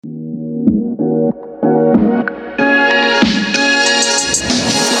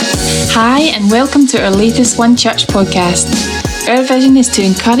Hi, and welcome to our latest One Church podcast. Our vision is to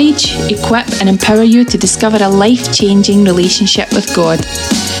encourage, equip, and empower you to discover a life-changing relationship with God.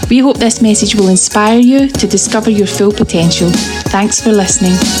 We hope this message will inspire you to discover your full potential. Thanks for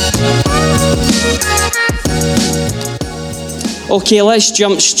listening. Okay, let's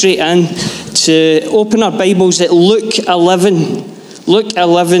jump straight in to open our Bibles at Luke 11. Luke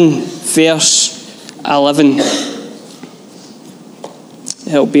 11, verse 11.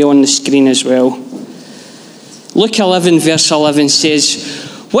 It'll be on the screen as well. Luke 11, verse 11 says,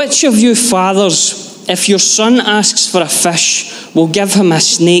 "Which of you fathers, if your son asks for a fish, will give him a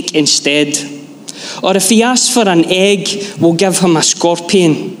snake instead? Or if he asks for an egg, will give him a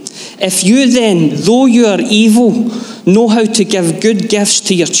scorpion? If you then, though you are evil, know how to give good gifts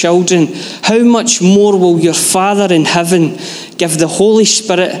to your children, how much more will your Father in heaven give the Holy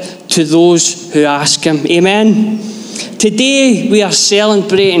Spirit to those who ask him?" Amen. Today we are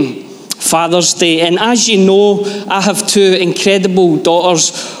celebrating Father's Day, and as you know, I have two incredible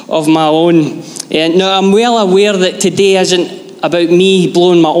daughters of my own. Now I'm well aware that today isn't about me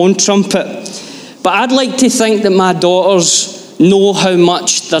blowing my own trumpet, but I'd like to think that my daughters know how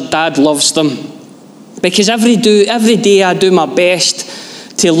much their dad loves them, because every day I do my best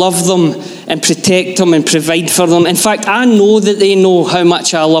to love them and protect them and provide for them. In fact, I know that they know how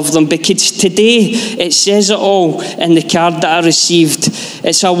much I love them, because today it says it all in the card that I received.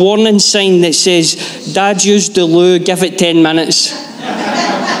 It's a warning sign that says, "Dad used the loo, give it 10 minutes."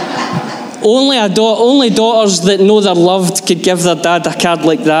 Only daughters that know they're loved could give their dad a card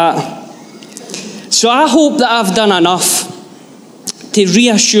like that. So I hope that I've done enough to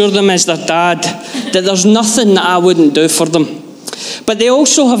reassure them as their dad that there's nothing that I wouldn't do for them. But they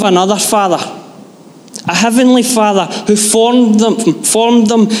also have another Father, a heavenly Father who formed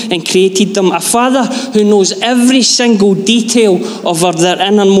them and created them, a Father who knows every single detail of their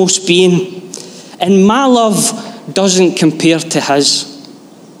innermost being. And my love doesn't compare to his,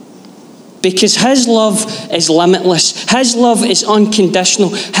 because his love is limitless. His love is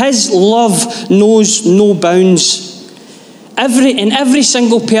unconditional. His love knows no bounds. Every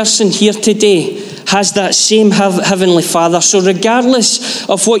single person here today has that same heavenly Father. So regardless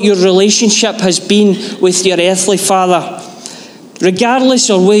of what your relationship has been with your earthly father, regardless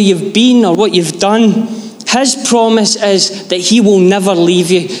of where you've been or what you've done, his promise is that he will never leave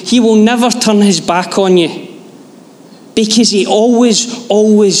you. He will never turn his back on you, because he always,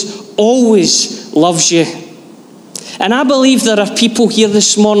 always, always loves you. And I believe there are people here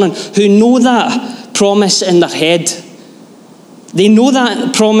this morning who know that promise in their head. They know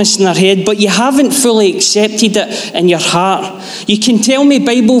that promise in their head, but you haven't fully accepted it in your heart. You can tell me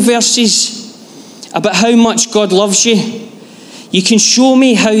Bible verses about how much God loves you. You can show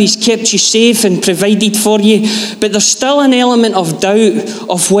me how he's kept you safe and provided for you, but there's still an element of doubt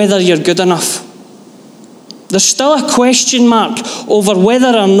of whether you're good enough. There's still a question mark over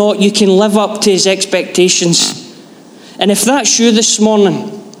whether or not you can live up to his expectations. And if that's you this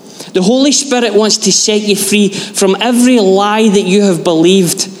morning, the Holy Spirit wants to set you free from every lie that you have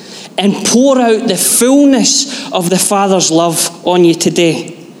believed and pour out the fullness of the Father's love on you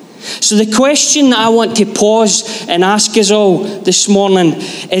today. So the question that I want to pause and ask us all this morning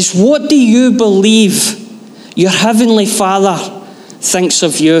is, what do you believe your Heavenly Father thinks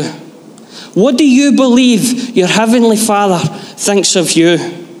of you? What do you believe your Heavenly Father thinks of you?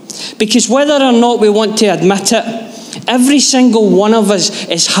 Because whether or not we want to admit it, every single one of us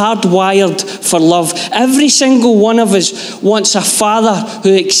is hardwired for love. Every single one of us wants a Father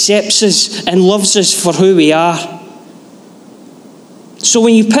who accepts us and loves us for who we are. So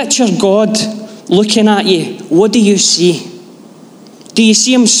when you picture God looking at you, what do you see? Do you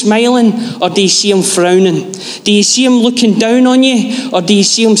see him smiling, or do you see him frowning? Do you see him looking down on you, or do you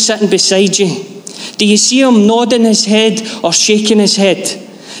see him sitting beside you? Do you see him nodding his head or shaking his head?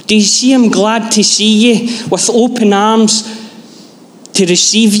 Do you see him glad to see you, with open arms to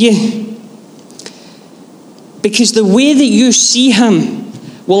receive you? Because the way that you see him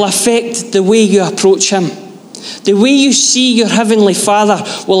will affect the way you approach him. The way you see your Heavenly Father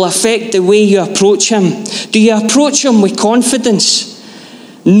will affect the way you approach him. Do you approach him with confidence,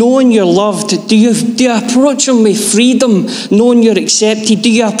 knowing you're loved? Do you approach him with freedom, knowing you're accepted? Do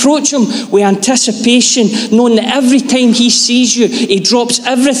you approach him with anticipation, knowing that every time he sees you, he drops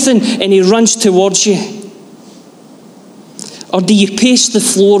everything and he runs towards you? Or do you pace the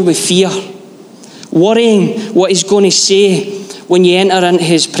floor with fear, worrying what he's going to say when you enter into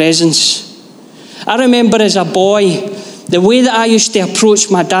his presence? I remember as a boy, the way that I used to approach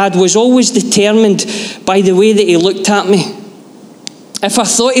my dad was always determined by the way that he looked at me. If I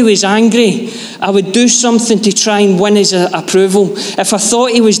thought he was angry, I would do something to try and win his approval. If I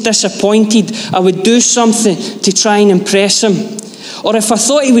thought he was disappointed, I would do something to try and impress him. Or if I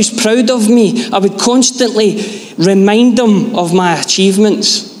thought he was proud of me, I would constantly remind him of my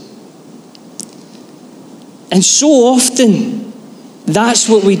achievements. And so often, that's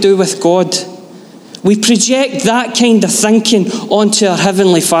what we do with God. We project that kind of thinking onto our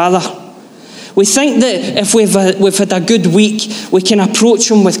Heavenly Father. We think that if we've had a good week, we can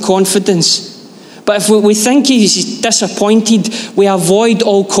approach him with confidence. But if we think he's disappointed, we avoid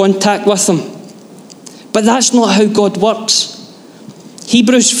all contact with him. But that's not how God works.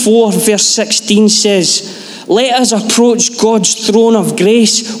 Hebrews 4 verse 16 says, "Let us approach God's throne of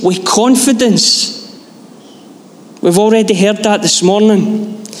grace with confidence." We've already heard that this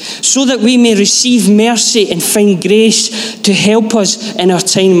morning. So that we may receive mercy and find grace to help us in our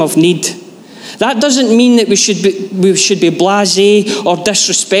time of need. That doesn't mean that we should be blasé or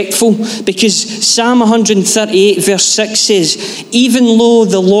disrespectful, because Psalm 138 verse 6 says, "Even though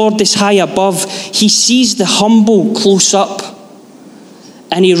the Lord is high above, he sees the humble close up,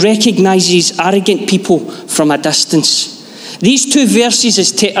 and he recognizes arrogant people from a distance." These two verses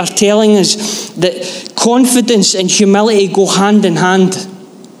are telling us that confidence and humility go hand in hand.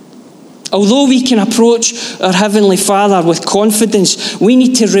 Although we can approach our Heavenly Father with confidence, we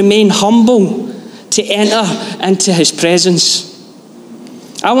need to remain humble to enter into his presence.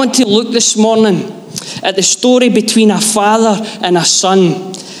 I want to look this morning at the story between a father and a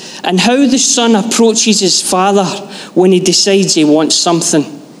son, and how the son approaches his father when he decides he wants something.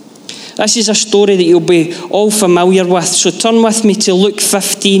 This is a story that you'll be all familiar with. So turn with me to Luke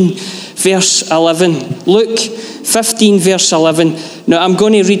 15 verse 11. Luke 15 verse 11. Now I'm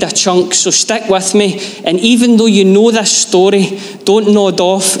going to read a chunk, so stick with me. And even though you know this story, don't nod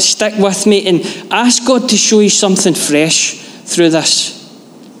off. Stick with me and ask God to show you something fresh through this.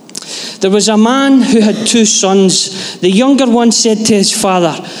 There was a man who had 2 sons. The younger one said to his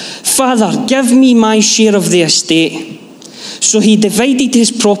father, "Father, give me my share of the estate." So he divided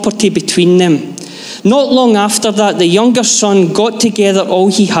his property between them. Not long after that, the younger son got together all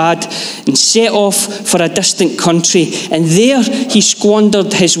he had and set off for a distant country, and there he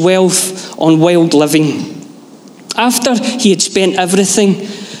squandered his wealth on wild living. After he had spent everything,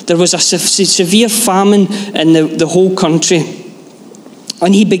 there was a severe famine in the whole country,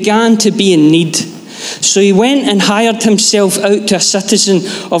 and he began to be in need. So he went and hired himself out to a citizen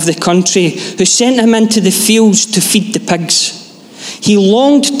of the country, who sent him into the fields to feed the pigs. He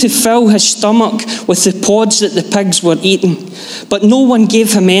longed to fill his stomach with the pods that the pigs were eating, but no one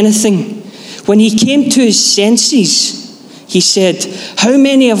gave him anything. When he came to his senses, he said, "How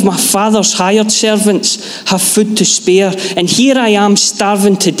many of my father's hired servants have food to spare, and here I am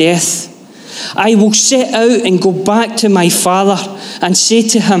starving to death? I will set out and go back to my father and say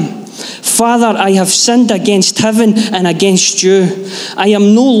to him, 'Father, I have sinned against heaven and against you. I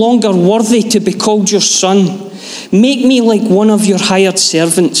am no longer worthy to be called your son. Make me like one of your hired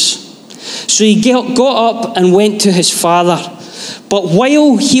servants.' So he got up and went to his father. But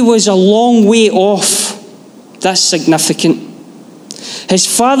while he was a long way off," that's significant, "his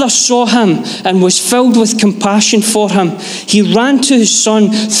father saw him and was filled with compassion for him. He ran to his son,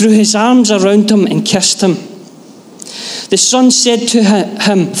 threw his arms around him and kissed him. The son said to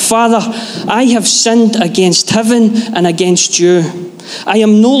him, 'Father, I have sinned against heaven and against you. I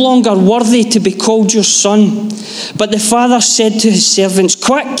am no longer worthy to be called your son.' But the father said to his servants,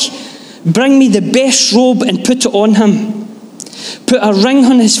 'Quick, bring me the best robe and put it on him. Put a ring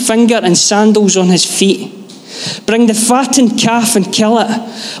on his finger and sandals on his feet. Bring the fattened calf and kill it.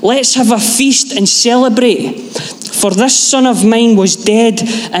 Let's have a feast and celebrate. For this son of mine was dead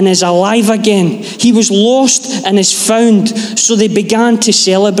and is alive again. He was lost and is found.' So they began to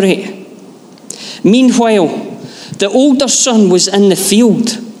celebrate. Meanwhile, the older son was in the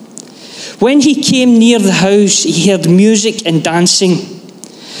field. When he came near the house, he heard music and dancing.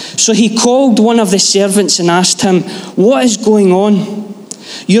 So he called one of the servants and asked him, 'What is going on?'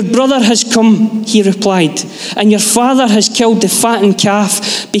 'Your brother has come,' he replied, 'and your father has killed the fattened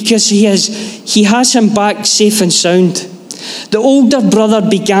calf because he has him back safe and sound.' The older brother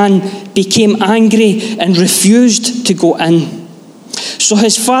became angry and refused to go in. So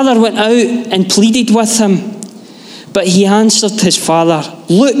his father went out and pleaded with him. But he answered his father,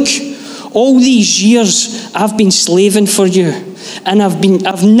 'Look, all these years I've been slaving for you, and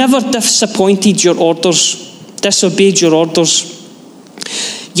I've never disobeyed your orders.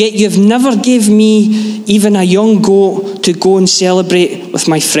 Yet you've never gave me even a young goat to go and celebrate with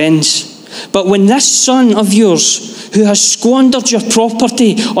my friends. But when this son of yours, who has squandered your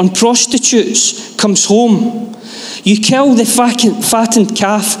property on prostitutes, comes home, You kill the fattened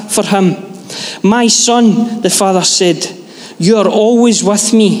calf for him. My son, the father said, you are always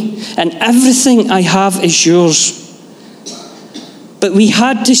with me, and everything I have is yours. But we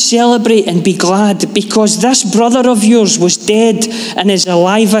had to celebrate and be glad because this brother of yours was dead and is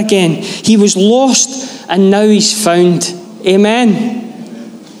alive again. He was lost and now he's found. Amen.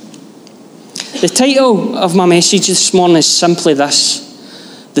 The title of my message this morning is simply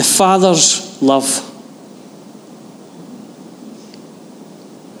this: The Father's Love.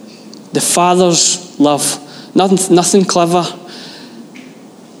 The Father's love. Nothing clever.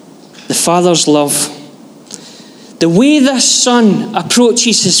 The Father's love. The way this son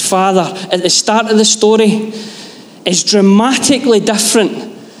approaches his father at the start of the story is dramatically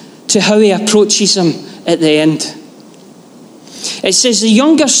different to how he approaches him at the end. It says the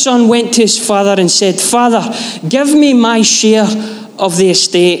younger son went to his father and said, Father, give me my share of the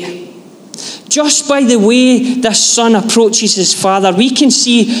estate. Just by the way this son approaches his father, we can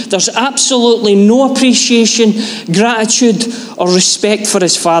see there's absolutely no appreciation, gratitude, or respect for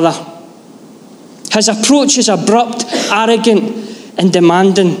his father. His approach is abrupt, arrogant, and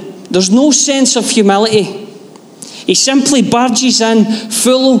demanding. There's no sense of humility. He simply barges in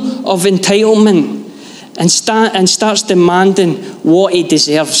full of entitlement and starts demanding what he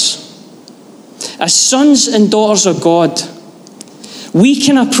deserves. As sons and daughters of God, we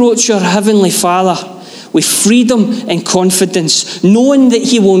can approach our Heavenly Father with freedom and confidence, knowing that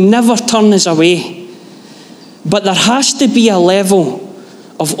He will never turn us away. But there has to be a level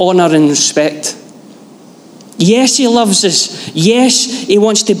of honour and respect. Yes, He loves us. Yes, He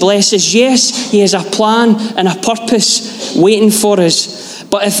wants to bless us. Yes, He has a plan and a purpose waiting for us.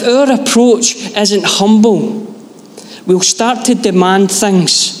 But if our approach isn't humble, we'll start to demand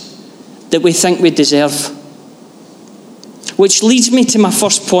things that we think we deserve. Which leads me to my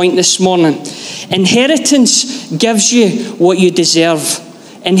first point this morning. Inheritance gives you what you deserve.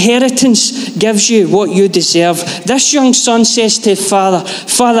 Inheritance gives you what you deserve. This young son says to his father,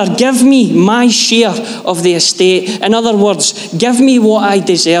 Father, give me my share of the estate. In other words, give me what I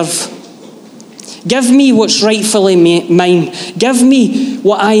deserve. Give me what's rightfully mine. Give me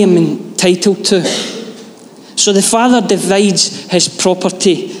what I am entitled to. So the father divides his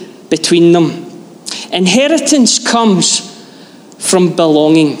property between them. Inheritance comes from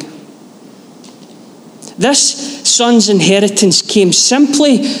belonging. This son's inheritance came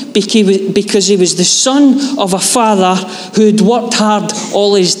simply because he was the son of a father who had worked hard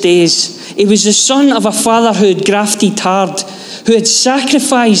all his days. He was the son of a father who had grafted hard, who had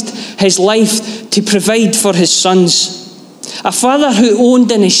sacrificed his life to provide for his sons. A father who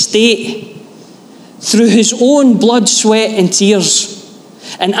owned an estate through his own blood, sweat and tears.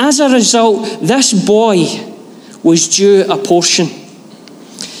 And as a result, this boy was due a portion.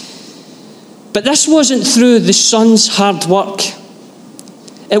 But this wasn't through the son's hard work.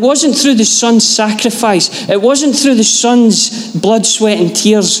 It wasn't through the son's sacrifice. It wasn't through the son's blood, sweat and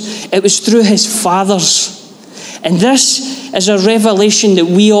tears. It was through his father's. And this is a revelation that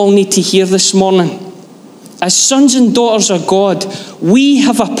we all need to hear this morning. As sons and daughters of God, we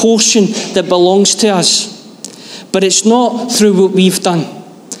have a portion that belongs to us. But it's not through what we've done.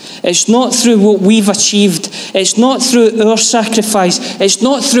 It's not through what we've achieved. It's not through our sacrifice. It's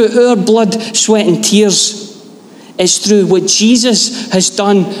not through our blood, sweat and tears. It's through what Jesus has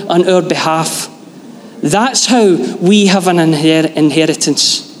done on our behalf. That's how we have an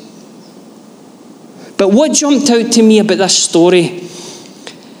inheritance. But what jumped out to me about this story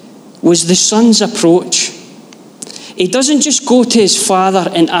was the son's approach. He doesn't just go to his father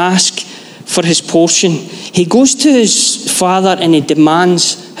and ask for his portion. He goes to his father and he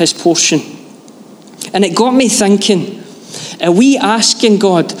demands his portion. And it got me thinking, are we asking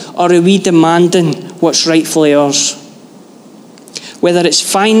God or are we demanding what's rightfully ours? Whether it's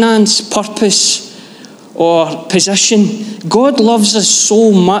finance, purpose, or position, God loves us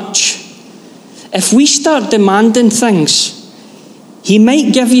so much. If we start demanding things, He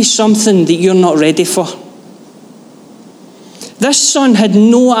might give you something that you're not ready for. This son had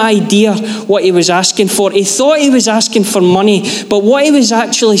no idea what he was asking for. He thought he was asking for money, but what he was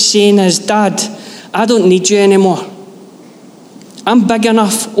actually saying is, Dad, I don't need you anymore. I'm big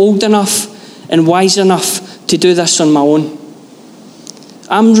enough, old enough, and wise enough to do this on my own.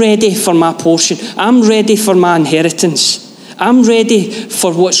 I'm ready for my portion. I'm ready for my inheritance. I'm ready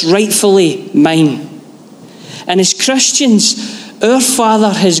for what's rightfully mine. And as Christians, our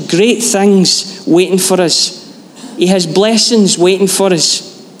Father has great things waiting for us. He has blessings waiting for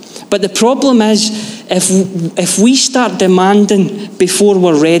us. But the problem is, if we start demanding before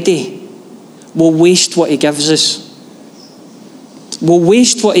we're ready, we'll waste what He gives us. we'll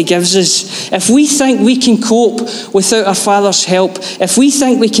waste what he gives us. If we think we can cope without our Father's help, if we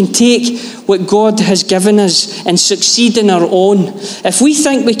think we can take what God has given us and succeed in our own, if we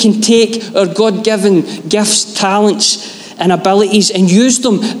think we can take our God-given gifts, talents and abilities and use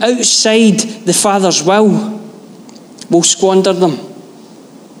them outside the Father's will, we'll squander them.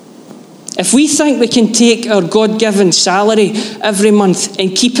 If we think we can take our God-given salary every month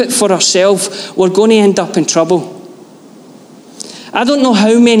and keep it for ourselves, we're going to end up in trouble. I don't know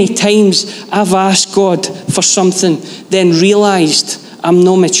how many times I've asked God for something, then realised I'm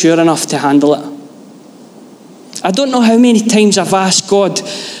not mature enough to handle it. I don't know how many times I've asked God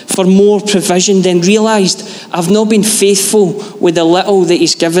for more provision, then realised I've not been faithful with the little that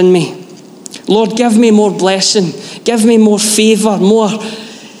he's given me. Lord, give me more blessing. Give me more favour, more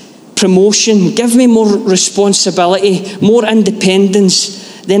promotion. Give me more responsibility, more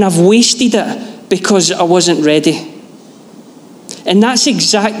independence. Then I've wasted it because I wasn't ready. And that's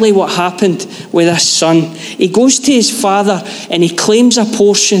exactly what happened with this son. He goes to his father and he claims a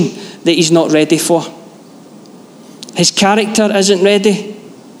portion that he's not ready for. His character isn't ready.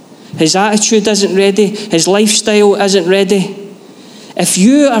 His attitude isn't ready. His lifestyle isn't ready. If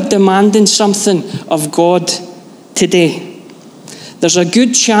you are demanding something of God today, there's a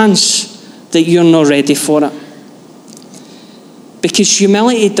good chance that you're not ready for it. Because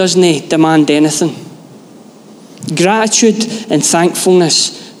humility doesn't demand anything. Gratitude and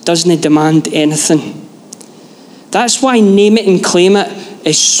thankfulness doesn't demand anything. That's why name it and claim it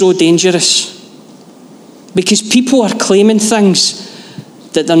is so dangerous. Because people are claiming things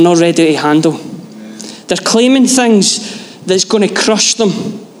that they're not ready to handle. They're claiming things that's going to crush them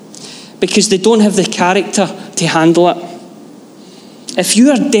because they don't have the character to handle it. If you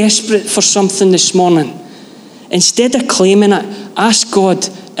are desperate for something this morning, instead of claiming it, ask God,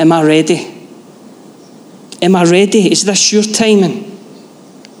 am I ready? Am I ready? Is this your timing?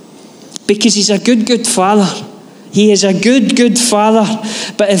 Because he's a good father. He is a good father.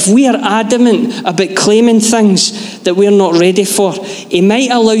 But if we are adamant about claiming things that we're not ready for, he might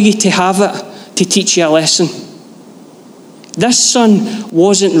allow you to have it to teach you a lesson. This son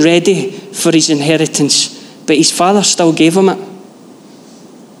wasn't ready for his inheritance, but his father still gave him it.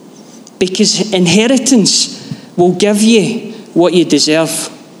 Because inheritance will give you what you deserve.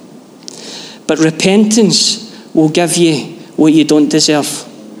 But repentance will give you what you don't deserve.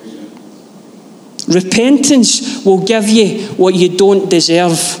 Repentance will give you what you don't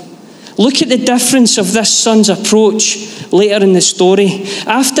deserve. Look at the difference of this son's approach later in the story.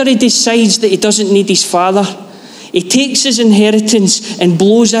 After he decides that he doesn't need his father, he takes his inheritance and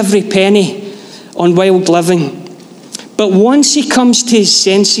blows every penny on wild living. But once he comes to his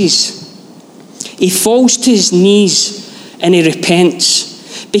senses, he falls to his knees and he repents.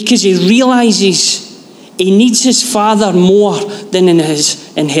 Because he realises he needs his father more than in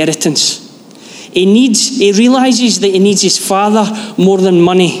his inheritance. He realises that he needs his father more than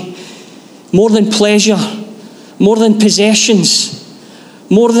money, more than pleasure, more than possessions,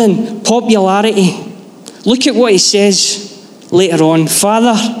 more than popularity. Look at what he says later on.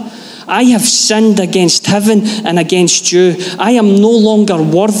 Father, I have sinned against heaven and against you. I am no longer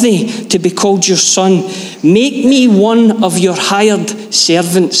worthy to be called your son. Make me one of your hired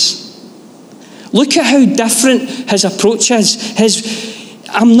servants. Look at how different his approach is.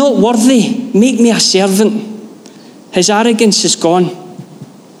 I'm not worthy. Make me a servant. His arrogance is gone.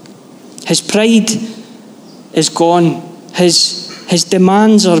 His pride is gone. His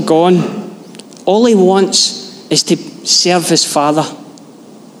demands are gone. All he wants is to serve his father.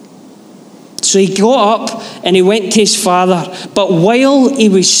 So he got up and he went to his father. But while he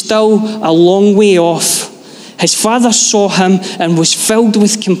was still a long way off, his father saw him and was filled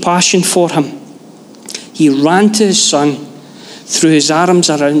with compassion for him. He ran to his son, threw his arms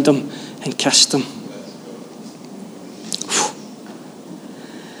around him and kissed him.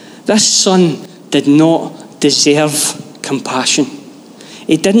 This son did not deserve compassion.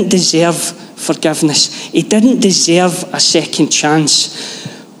 He didn't deserve forgiveness. He didn't deserve a second chance.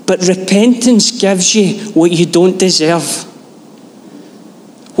 But repentance gives you what you don't deserve.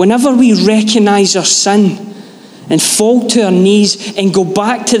 Whenever we recognise our sin and fall to our knees and go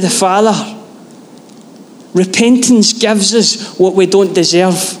back to the Father, repentance gives us what we don't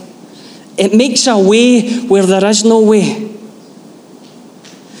deserve. It makes a way where there is no way.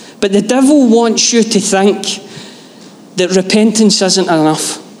 But the devil wants you to think that repentance isn't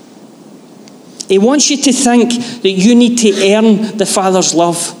enough. He wants you to think that you need to earn the Father's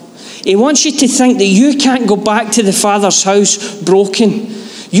love. He wants you to think that you can't go back to the Father's house broken.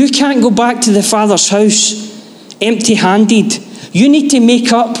 You can't go back to the Father's house empty-handed. You need to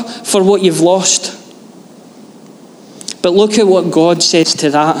make up for what you've lost. But look at what God says to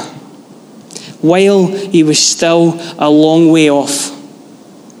that. While he was still a long way off.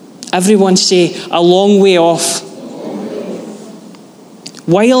 Everyone say, a long way off.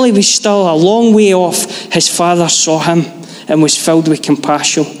 While he was still a long way off, his father saw him and was filled with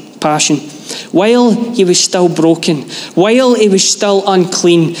compassion. While he was still broken, while he was still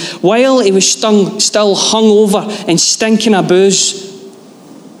unclean, while he was still hung over and stinking a booze.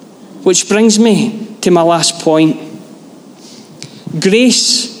 Which brings me to my last point.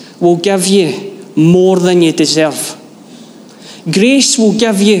 Grace will give you more than you deserve. Grace will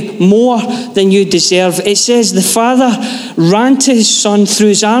give you more than you deserve. It says the father ran to his son, threw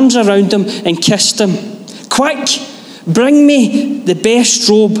his arms around him and kissed him. Quick, bring me the best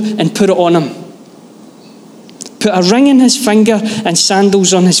robe and put it on him. Put a ring in his finger and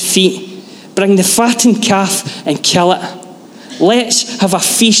sandals on his feet. Bring the fattened calf and kill it. Let's have a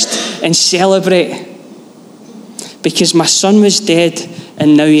feast and celebrate. Because my son was dead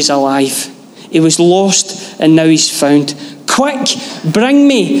and now he's alive. He was lost and now he's found. Quick, bring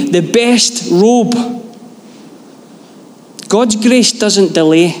me the best robe. God's grace doesn't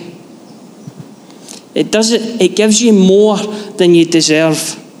delay. It gives you more than you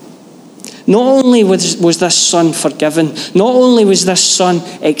deserve. Not only was this son forgiven, not only was this son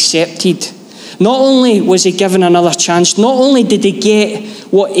accepted, not only was he given another chance, not only did he get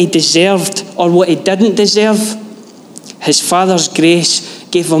what he deserved or what he didn't deserve, his father's grace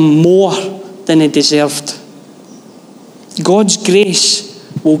gave him more than he deserved. God's grace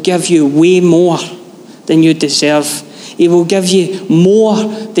will give you way more than you deserve. He will give you more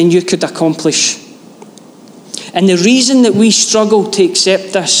than you could accomplish. And the reason that we struggle to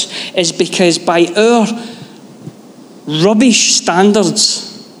accept this is because by our rubbish standards,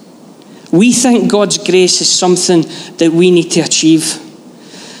 we think God's grace is something that we need to achieve.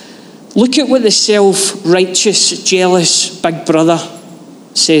 Look at what the self-righteous, jealous big brother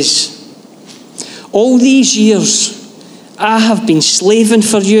says. All these years, I have been slaving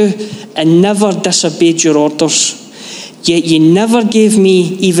for you and never disobeyed your orders. Yet you never gave me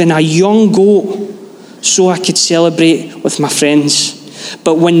even a young goat so I could celebrate with my friends.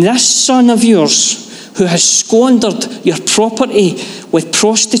 But when this son of yours, who has squandered your property with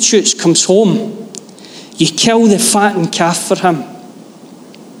prostitutes, comes home, you kill the fattened calf for him.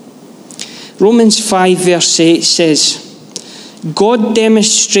 Romans 5 verse 8 says, God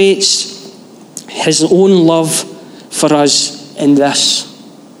demonstrates his own love for us in this.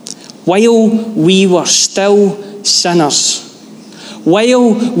 While we were still sinners,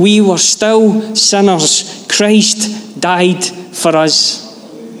 Christ died for us.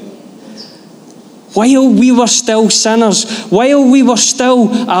 While we were still sinners, while we were still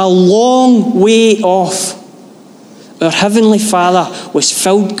a long way off, our Heavenly Father was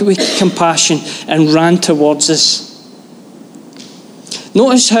filled with compassion and ran towards us.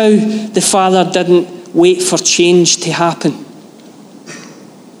 Notice how the Father didn't wait for change to happen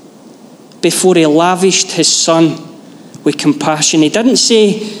before he lavished his son with compassion. He didn't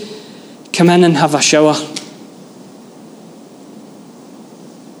say, come in and have a shower.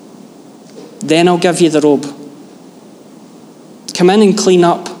 Then I'll give you the robe. Come in and clean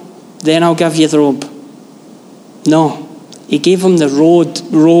up. Then I'll give you the robe. No, he gave him the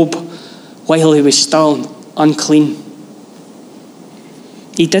robe while he was still unclean.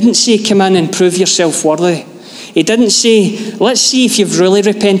 He didn't say, come in and prove yourself worthy. He didn't say, let's see if you've really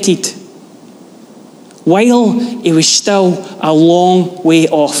repented. While he was still a long way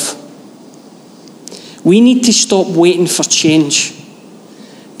off. We need to stop waiting for change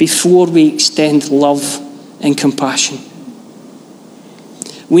before we extend love and compassion.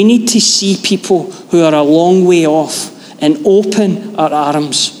 We need to see people who are a long way off and open our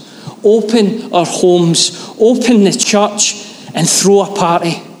arms, open our homes, open the church and throw a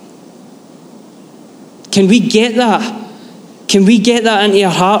party. Can we get that? Can we get that into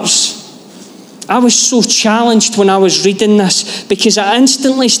our hearts? I was so challenged when I was reading this because I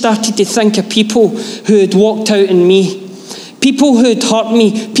instantly started to think of people who had walked out on me, people who had hurt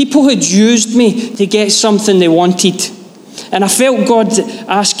me, people who had used me to get something they wanted. And I felt God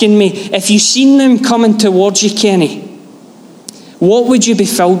asking me, if you seen them coming towards you, Kenny, what would you be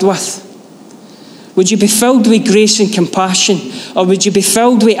filled with? Would you be filled with grace and compassion, or would you be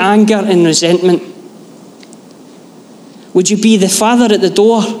filled with anger and resentment? Would you be the father at the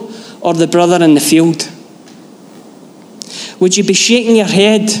door or the brother in the field? Would you be shaking your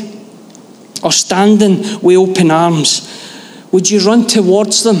head or standing with open arms? Would you run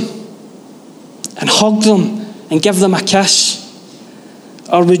towards them and hug them and give them a kiss?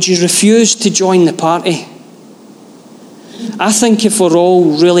 Or would you refuse to join the party? I think if we're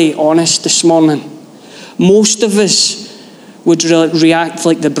all really honest this morning, most of us would react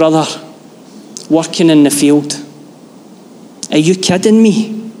like the brother working in the field. Are you kidding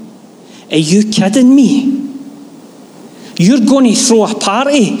me? Are you kidding me? You're going to throw a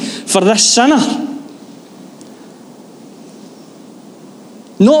party for this sinner.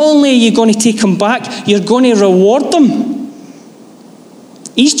 Not only are you going to take him back, you're going to reward him.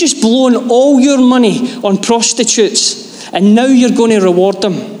 He's just blown all your money on prostitutes, and now you're going to reward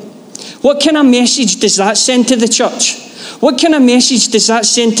him. What kind of message does that send to the church? What kind of message does that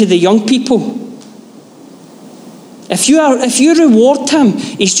send to the young people? If you reward him,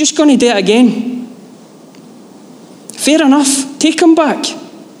 he's just going to do it again. Fair enough. Take him back.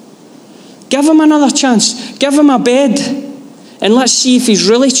 Give him another chance. Give him a bed. And let's see if he's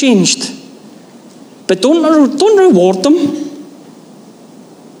really changed. But don't reward him.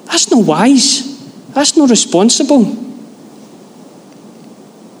 That's not wise. That's not responsible.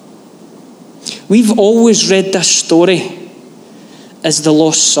 We've always read this story as the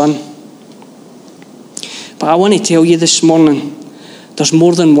lost son. But I want to tell you this morning, there's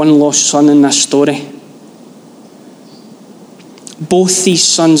more than one lost son in this story. Both these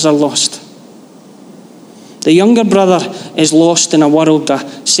sons are lost. The younger brother is lost in a world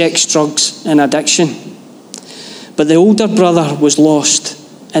of sex, drugs, and addiction. But the older brother was lost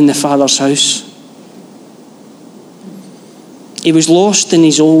in the Father's house. He was lost in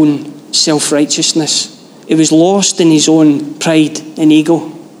his own self-righteousness. He was lost in his own pride and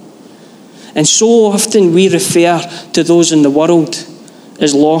ego. And so often we refer to those in the world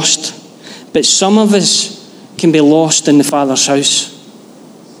as lost. But some of us can be lost in the Father's house.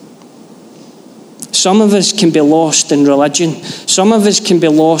 Some of us can be lost in religion. Some of us can be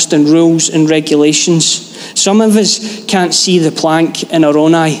lost in rules and regulations. Some of us can't see the plank in our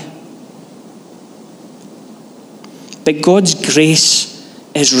own eye. But God's grace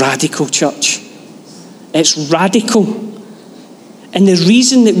is radical, church. It's radical. And the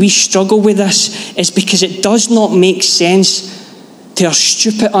reason that we struggle with this is because it does not make sense to our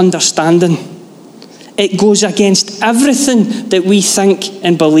stupid understanding. It goes against everything that we think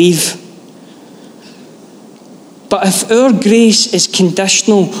and believe. But if our grace is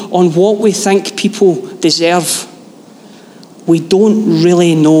conditional on what we think people deserve, we don't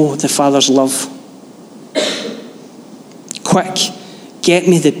really know the Father's love. Quick, get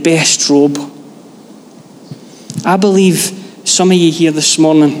me the best robe. I believe some of you here this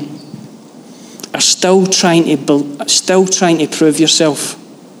morning are still trying to prove yourself.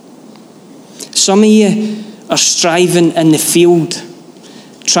 Some of you are striving in the field,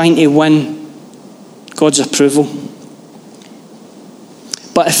 trying to win God's approval.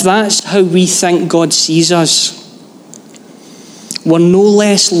 But if that's how we think God sees us, we're no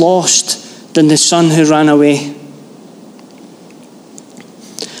less lost than the son who ran away.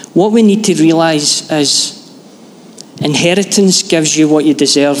 What we need to realize is inheritance gives you what you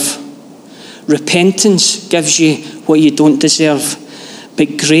deserve. Repentance gives you what you don't deserve.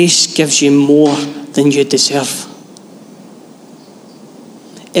 But grace gives you more than you deserve.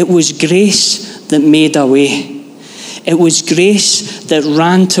 It was grace that made a way. It was grace that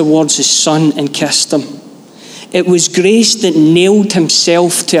ran towards his son and kissed him. It was grace that nailed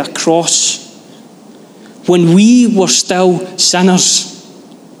himself to a cross when we were still sinners.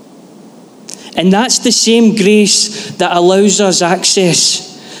 And that's the same grace that allows us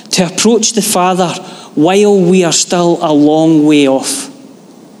access to approach the Father while we are still a long way off.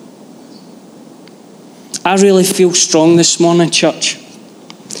 I really feel strong this morning, church,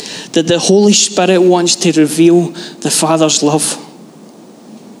 that the Holy Spirit wants to reveal the Father's love.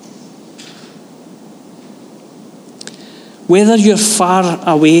 Whether you're far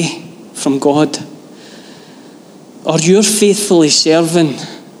away from God or you're faithfully serving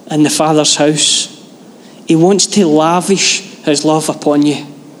in the Father's house, he wants to lavish his love upon you.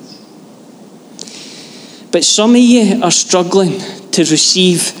 But some of you are struggling to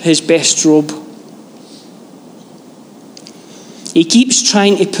receive his best robe. He keeps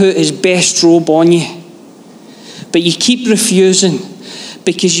trying to put his best robe on you, but you keep refusing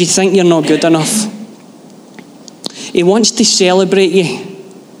because you think you're not good enough. He wants to celebrate you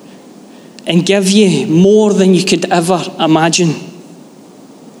and give you more than you could ever imagine.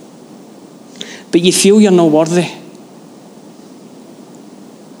 But you feel you're not worthy.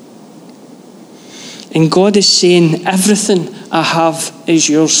 And God is saying, everything I have is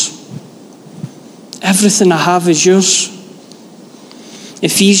yours. Everything I have is yours.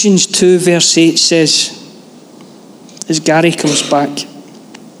 Ephesians 2 verse 8 says, as Gary comes back,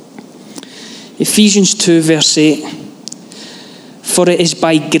 Ephesians 2 verse 8, for it is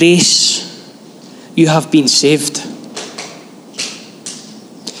by grace you have been saved.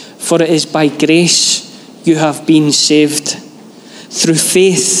 For it is by grace you have been saved. through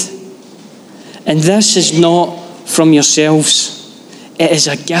faith. And this is not from yourselves. It is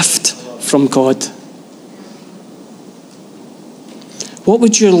a gift from God. What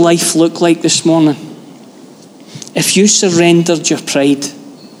would your life look like this morning if you surrendered your pride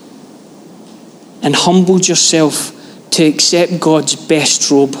and humbled yourself to accept God's best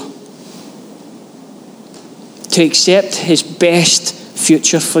robe, to accept his best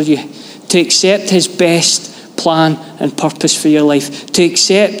future for you, to accept his best plan and purpose for your life, to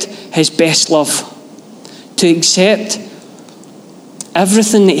accept his best love, to accept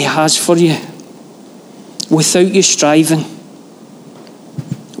everything that he has for you without you striving,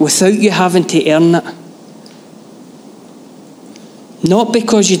 without you having to earn it? Not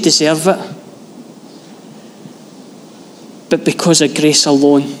because you deserve it, but because of grace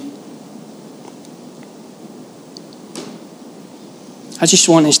alone. I just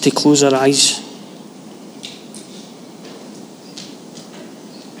want us to close our eyes.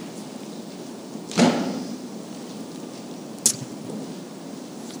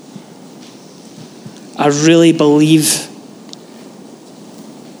 I really believe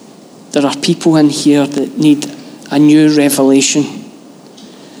there are people in here that need a new revelation.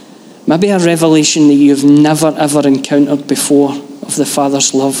 Maybe a revelation that you've never ever encountered before of the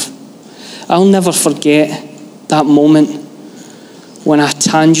Father's love. I'll never forget that moment when I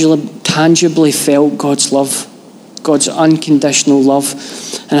tangibly felt God's love, God's unconditional love.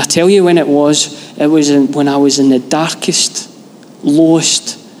 And I tell you when it was when I was in the darkest,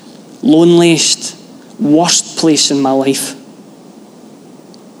 lowest, loneliest, worst place in my life.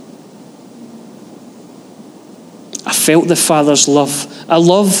 I felt the Father's love. A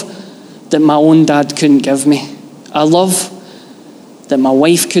love that my own dad couldn't give me. A love that my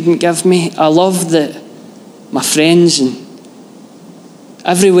wife couldn't give me. A love that my friends and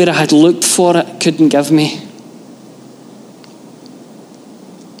everywhere I had looked for it couldn't give me.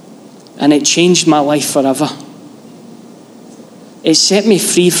 And it changed my life forever. It set me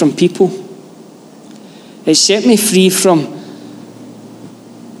free from people. It set me free from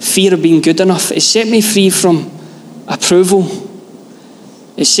fear of being good enough. It set me free from approval.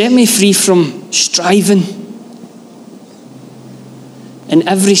 It set me free from striving. And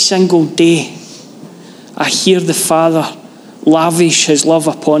every single day, I hear the Father lavish his love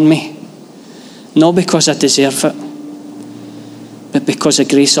upon me. Not because I deserve it, but because of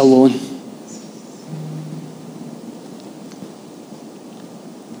grace alone.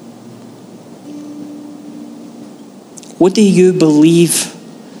 What do you believe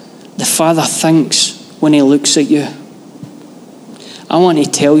the Father thinks when he looks at you? I want to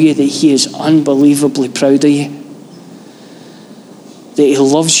tell you that he is unbelievably proud of you. That he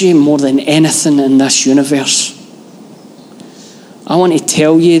loves you more than anything in this universe. I want to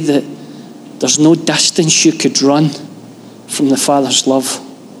tell you that there's no distance you could run from the Father's love.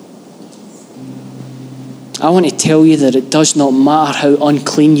 I want to tell you that it does not matter how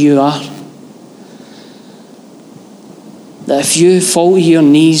unclean you are. That if you fall to your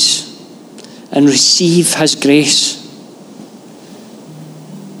knees and receive his grace,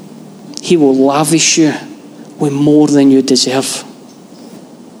 he will lavish you with more than you deserve.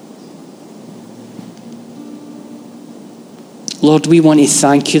 Lord, we want to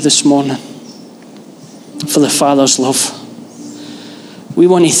thank you this morning for the Father's love. We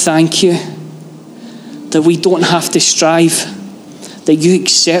want to thank you that we don't have to strive, that you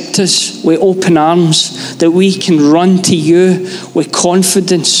accept us with open arms, that we can run to you with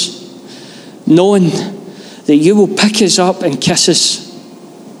confidence, knowing that you will pick us up and kiss us.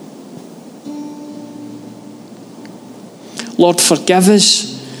 Lord, forgive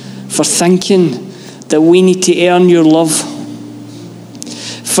us for thinking that we need to earn your love.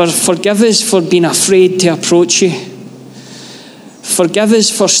 Forgive us for being afraid to approach you. Forgive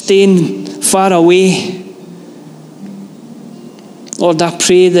us for staying far away. Lord, I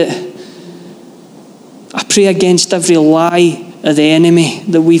pray against every lie of the enemy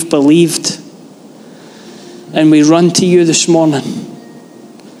that we've believed. And we run to you this morning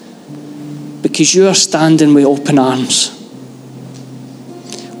because you are standing with open arms.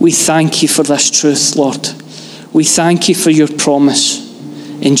 We thank you for this truth, Lord. We thank you for your promise.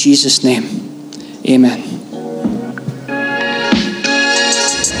 In Jesus' name, amen.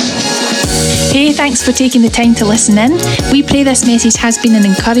 Hey, thanks for taking the time to listen in. We pray this message has been an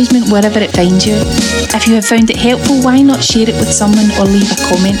encouragement wherever it finds you. If you have found it helpful, why not share it with someone or leave a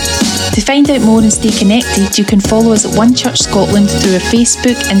comment? To find out more and stay connected, you can follow us at One Church Scotland through our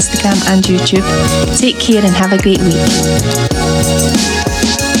Facebook, Instagram and YouTube. Take care and have a great week.